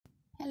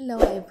Hello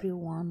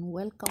everyone,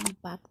 welcome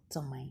back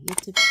to my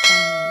YouTube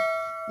channel.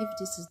 If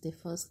this is the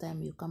first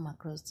time you come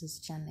across this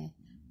channel,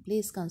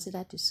 please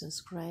consider to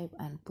subscribe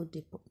and put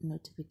the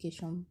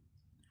notification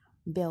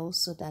bell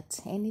so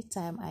that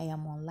anytime I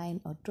am online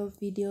or drop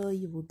video,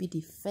 you will be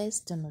the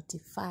first to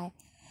notify.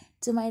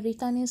 To my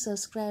returning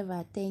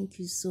subscriber, thank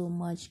you so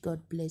much.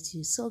 God bless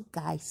you. So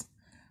guys,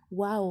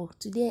 wow,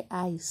 today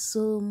I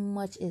so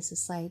much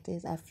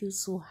excited. I feel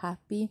so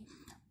happy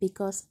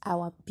because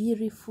our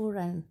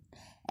beautiful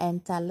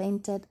and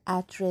talented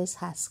actress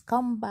has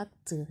come back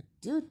to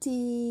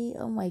duty.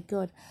 Oh my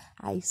god,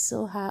 I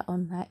saw her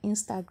on her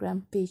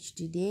Instagram page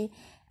today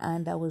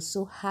and I was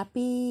so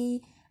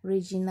happy.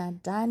 Regina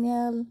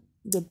Daniel,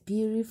 the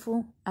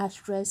beautiful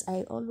actress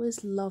I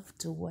always love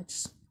to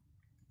watch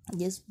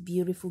this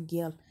beautiful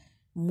girl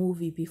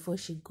movie before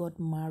she got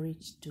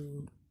married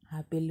to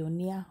her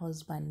billionaire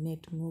husband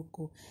Ned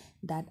Nwoko,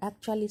 that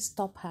actually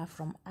stopped her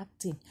from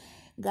acting.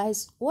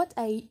 Guys, what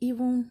I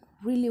even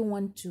really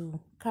want to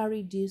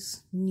carry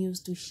this news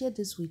to share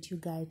this with you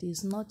guys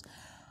is not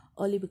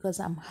only because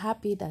I'm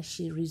happy that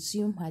she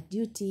resumed her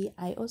duty.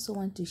 I also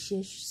want to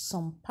share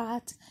some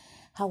part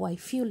how I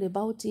feel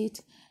about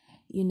it.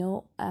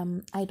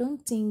 I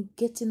don't think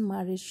getting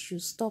married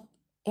should stop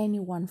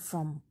anyone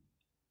from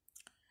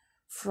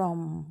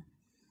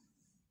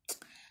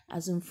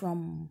as in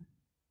from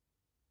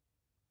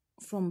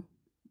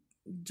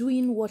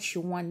doing what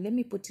you want. Let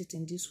me put it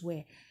in this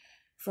way,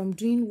 from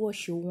doing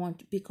what you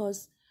want,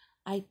 because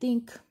I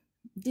think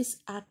this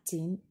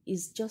acting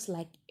is just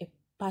like a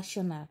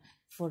passion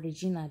for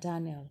Regina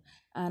Daniel,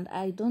 and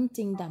I don't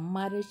think that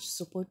marriage is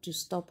supposed to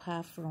stop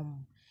her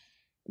from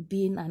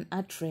being an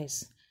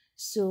actress.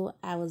 So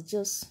I was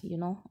just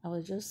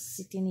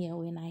sitting here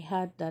when I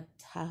heard that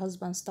her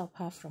husband stopped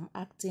her from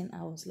acting.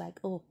 I was like,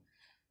 oh,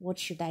 what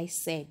should I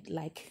say?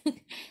 Like,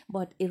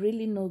 but it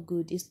really no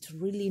good. It's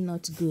really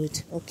not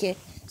good. Okay.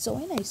 So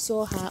when I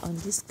saw her on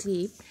this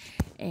clip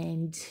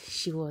and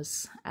she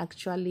was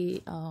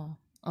actually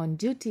on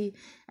duty,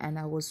 and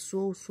I was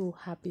so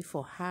happy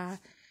for her.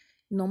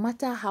 No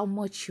matter how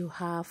much you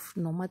have,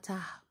 no matter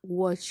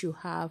what you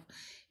have,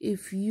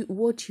 if you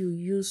what you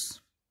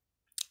use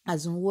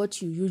as in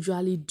what you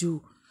usually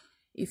do,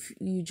 if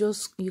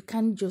you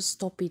can't just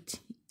stop it,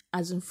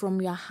 as in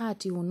from your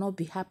heart, you will not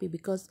be happy,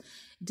 because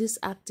this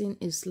acting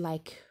is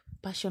like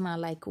passionate,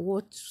 like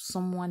what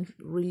someone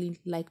really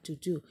like to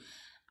do.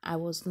 I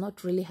was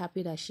not really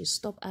happy that she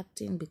stopped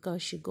acting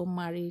because she got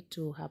married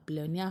to her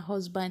billionaire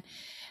husband.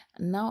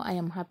 Now I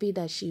am happy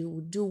that she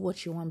will do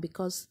what you want,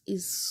 because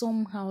it's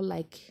somehow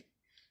like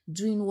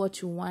doing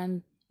what you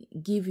want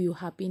give you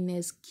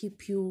happiness,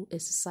 keep you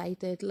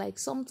excited. Like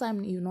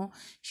sometimes,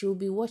 she'll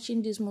be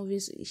watching these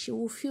movies, she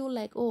will feel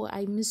like, oh,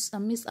 I miss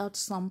out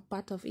some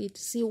part of it,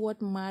 see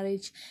what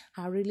marriage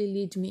has really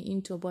lead me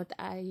into. But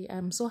I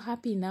am so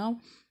happy now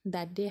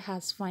that they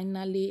has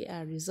finally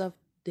resolved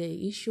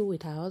the issue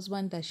with her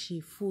husband, that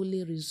she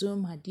fully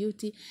resumed her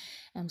duty.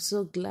 I'm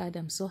so glad,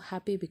 I'm so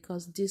happy,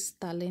 because this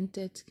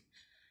talented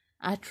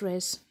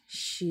actress,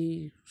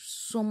 she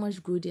so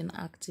much good in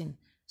acting.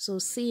 So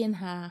seeing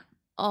her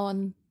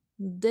on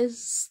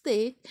this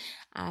stage,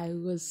 I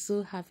was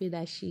so happy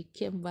that she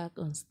came back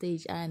on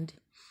stage, and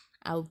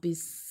I'll be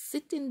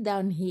sitting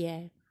down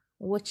here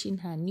watching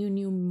her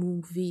new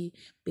movie,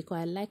 because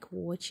I like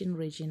watching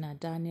Regina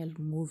Daniel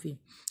movie.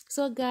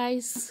 So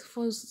guys,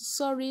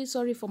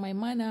 sorry for my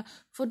manner.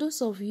 For those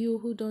of you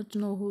who don't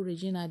know who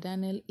Regina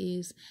Daniel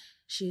is,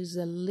 she's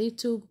a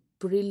little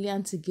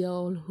brilliant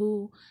girl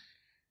who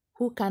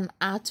can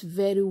act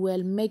very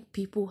well, make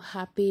people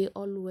happy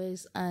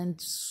always,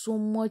 and so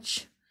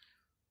much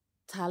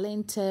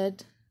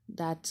talented,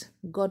 that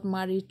got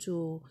married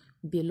to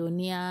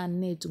billionaire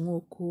Ned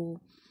Nwoko,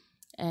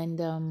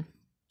 and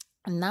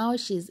now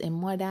she's a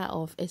mother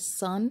of a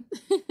son.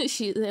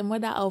 She's a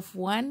mother of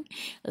one,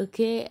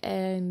 okay,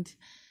 and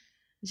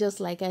just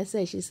like I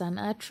said, she's an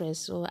actress,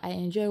 so I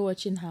enjoy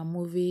watching her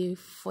movie.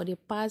 For the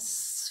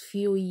past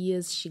few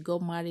years she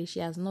got married, she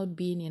has not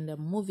been in the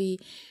movie.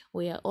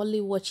 We are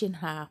only watching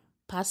her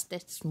past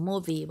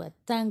movie, but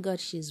thank God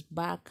she's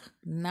back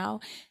now,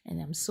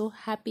 and I'm so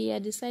happy. I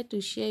decided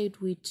to share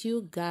it with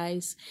you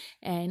guys.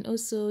 And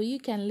also, you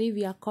can leave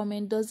your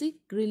comment. Does it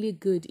really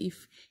good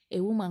if a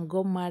woman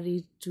got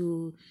married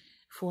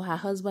for her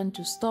husband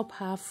to stop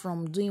her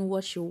from doing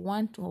what she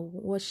want or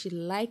what she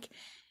like?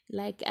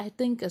 I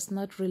think it's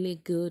not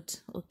really good.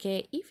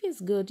 Okay, if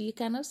it's good, you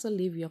can also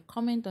leave your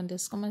comment on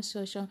this comment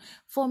section.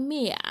 For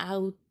me, I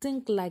would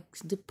think like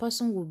the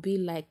person would be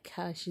like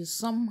she's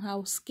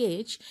somehow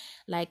sketch.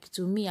 Like,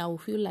 to me, I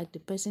would feel like the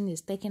person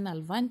is taking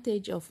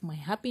advantage of my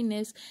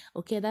happiness.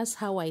 Okay, that's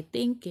how I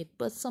think it.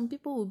 But some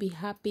people will be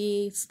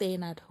happy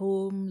staying at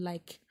home.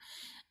 Like,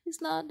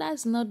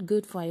 that's not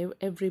good for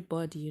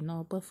everybody,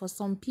 but for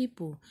some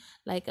people,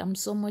 like, I'm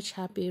so much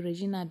happy.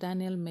 Regina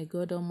Daniel, may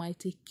God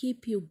Almighty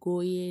keep you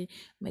going,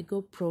 may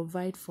God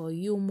provide for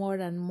you more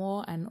and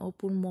more, and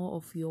open more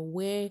of your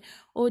way.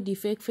 All the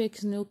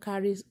fake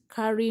news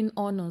carrying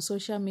on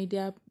social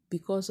media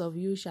because of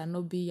you shall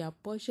not be your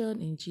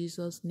portion, in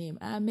Jesus' name,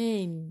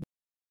 amen.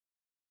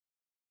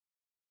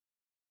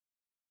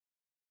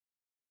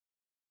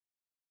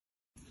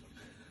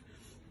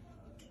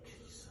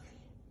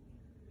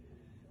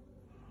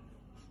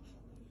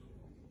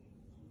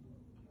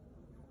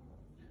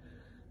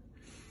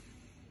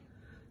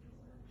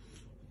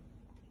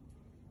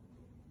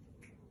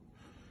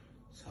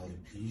 Sally,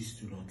 please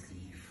do not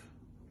leave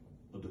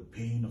with the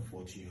pain of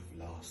what you have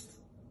lost,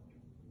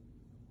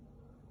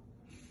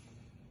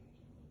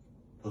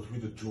 but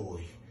with the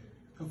joy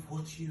of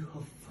what you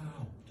have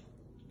found.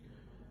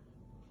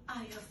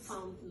 I have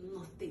found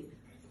nothing.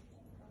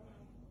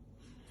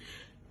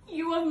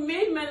 You have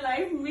made my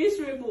life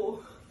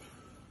miserable.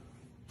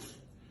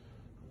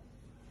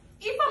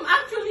 If I'm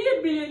actually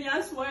a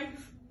billionaire's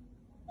wife,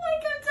 why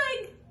can't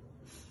I?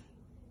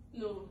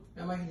 No.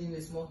 Am I hitting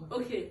this more?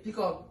 Okay. Pick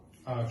up.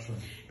 Action.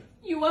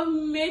 You have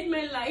made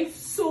my life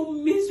so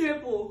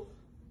miserable.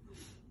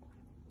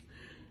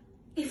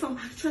 If I'm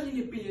actually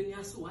a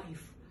billionaire's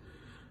wife,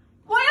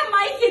 why am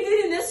I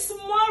hidden in a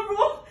small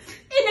room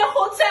in a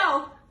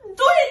hotel,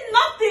 doing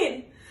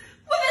nothing,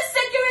 with a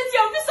security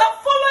officer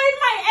following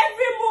my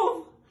every move?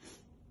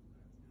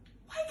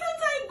 Why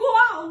can't I go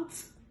out?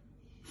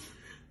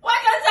 Why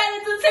can't I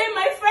entertain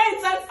my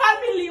friends and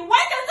family?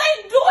 Why can't I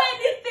do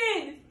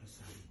anything?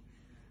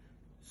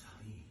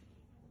 Sally,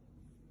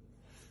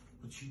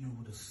 but you know,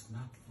 with a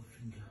snap of a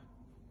finger,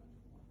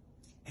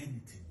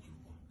 anything you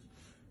want,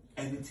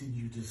 anything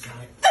you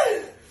desire.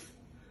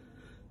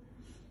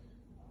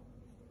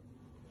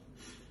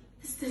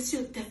 Is this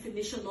your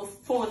definition of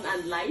fun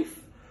and life?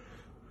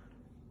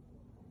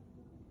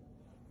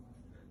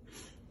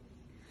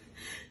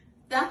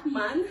 That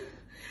man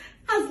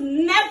has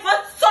never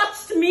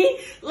touched me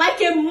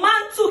like a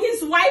man to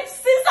his wife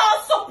since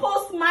our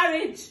supposed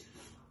marriage.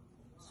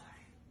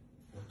 Sorry.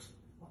 What?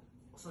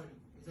 Sorry.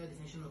 Is that the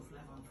definition of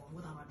life and fun?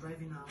 What am I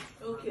driving now?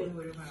 Okay.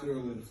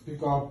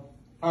 Speak up.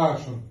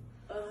 Action.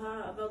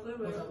 About going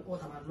where?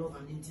 What am I love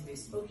and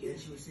intimacy? Okay. Then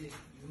she will say,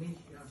 you mean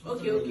you have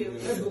Okay.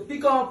 Let's go.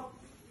 Pick up.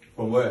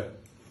 From where?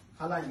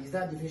 Halali, is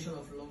that the definition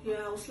of love?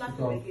 Yeah, I'll slap you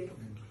Go. again.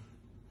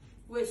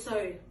 Wait,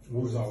 sorry.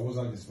 Who's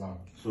that Islam?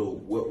 So,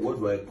 where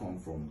do I come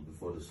from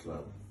before the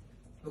slap?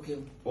 Okay.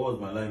 What was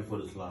my line before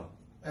the slap?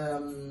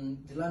 The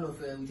line of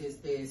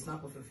with a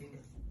snap of your finger.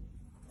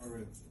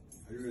 Alright.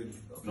 Are you ready?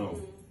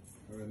 No.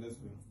 Alright, let's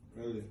go.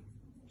 Early.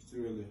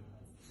 Still early.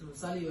 So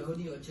Sally, you were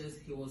holding your chest,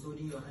 he was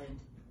holding your hand.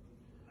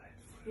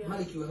 Yeah.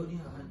 Malik, you were holding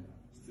her hand.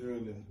 Still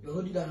early. You're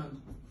holding that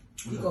hand.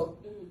 Pick up.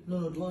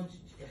 No, the one.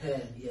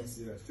 Yes.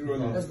 Yeah, still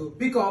early. Let's go.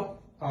 Pick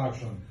up.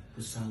 Action.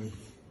 But Sally,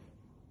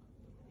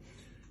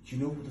 you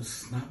know, with a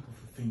snap of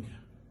a finger,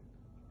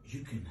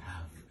 you can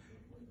have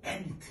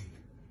anything.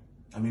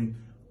 I mean,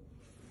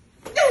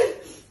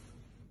 Is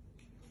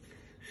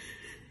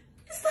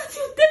that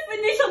your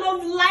definition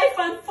of life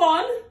and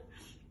fun?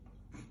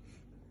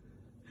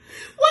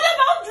 What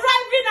about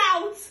driving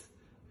out?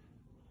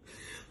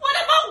 What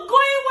about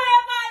going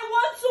wherever I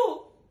want to?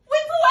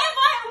 With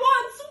whoever I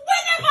want,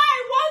 whenever I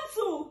want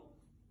to?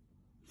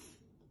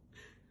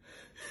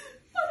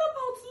 What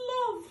about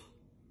love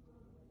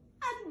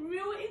and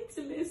real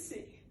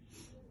intimacy?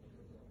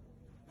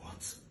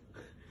 what?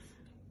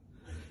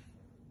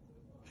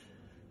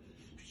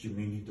 You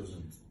mean he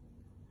doesn't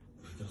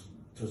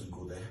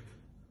go there?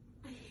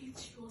 I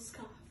hate you,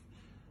 Oscar.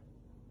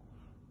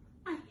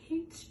 I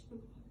hate you.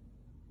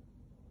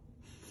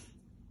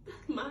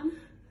 That man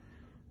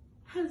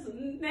has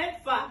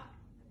never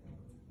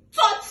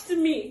touched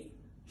me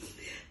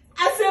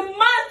as a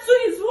man to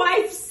his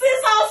wife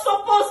since our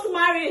supposed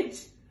marriage.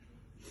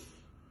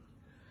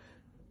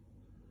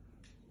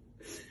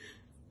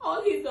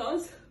 All he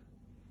does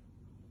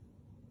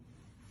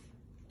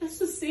is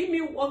to see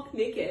me walk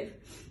naked,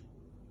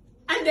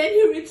 and then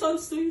he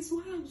returns to his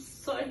wife. I'm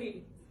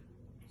sorry.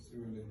 Still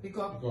early. Pick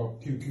up. Go.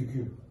 Q.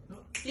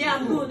 Yeah,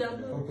 I'm good.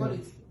 I'm good. Got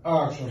it.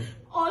 Action.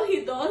 All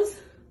he does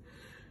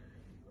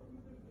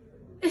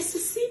is to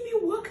see me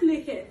walk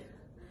naked,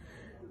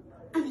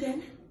 and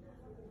then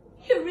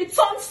he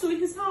returns to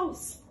his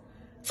house,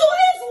 to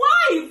his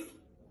wife.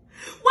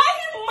 Why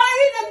he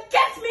married and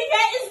kept me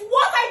here is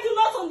what I do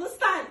not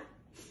understand.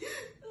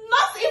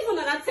 Not even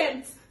an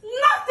attempt.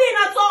 Nothing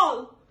at all.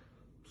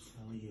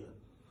 Sally,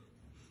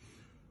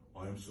 I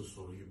am so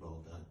sorry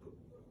about that, but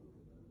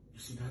you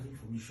see, that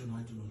information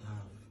I do not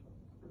have.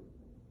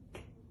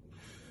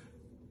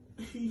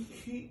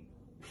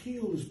 He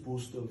always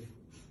boasts of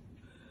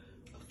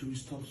doing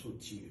stuff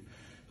with you,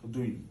 of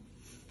doing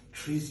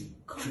crazy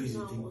Come now,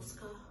 things.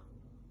 Oscar.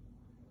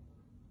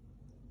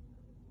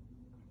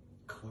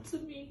 Come to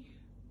me.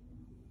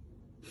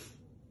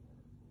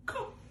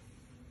 Come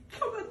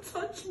and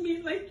touch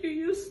me like you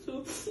used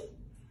to.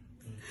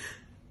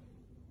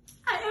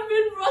 I have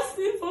been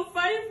rusting for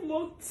 5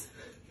 months.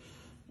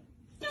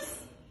 Just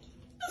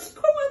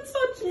come and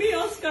touch me,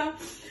 Oscar.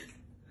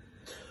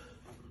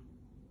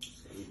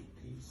 Sally,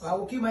 please. I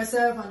will kill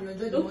myself and you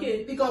enjoy the Okay.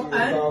 money. Pick up Pick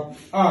and up.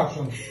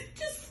 Action.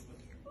 Just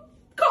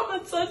come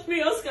and touch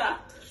me, Oscar.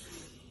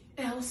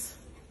 Else,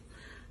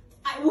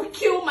 I will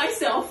kill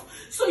myself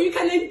so you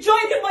can enjoy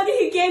the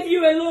money he gave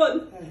you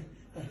alone. Hey,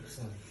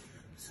 Sally,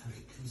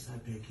 please, I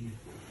beg you.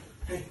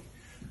 Hey,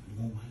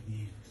 I'm on